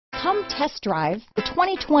Come test drive the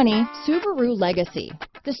 2020 Subaru Legacy.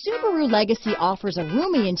 The Subaru Legacy offers a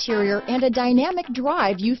roomy interior and a dynamic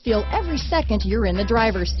drive you feel every second you're in the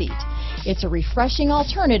driver's seat. It's a refreshing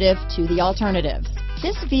alternative to the alternatives.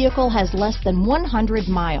 This vehicle has less than 100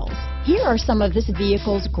 miles. Here are some of this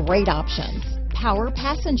vehicle's great options: power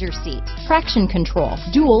passenger seat, traction control,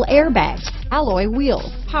 dual airbags, alloy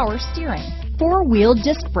wheels, power steering, four-wheel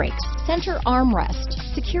disc brakes, center armrest,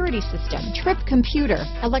 security system, trip computer,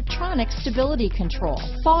 electronic stability control,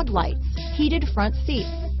 fog lights, heated front seats,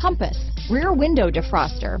 compass, rear window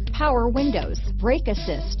defroster, power windows, brake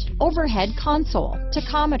assist, overhead console,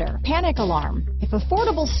 tachometer, panic alarm. If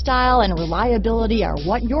affordable style and reliability are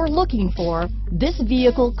what you're looking for, this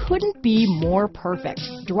vehicle couldn't be more perfect.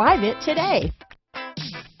 Drive it today.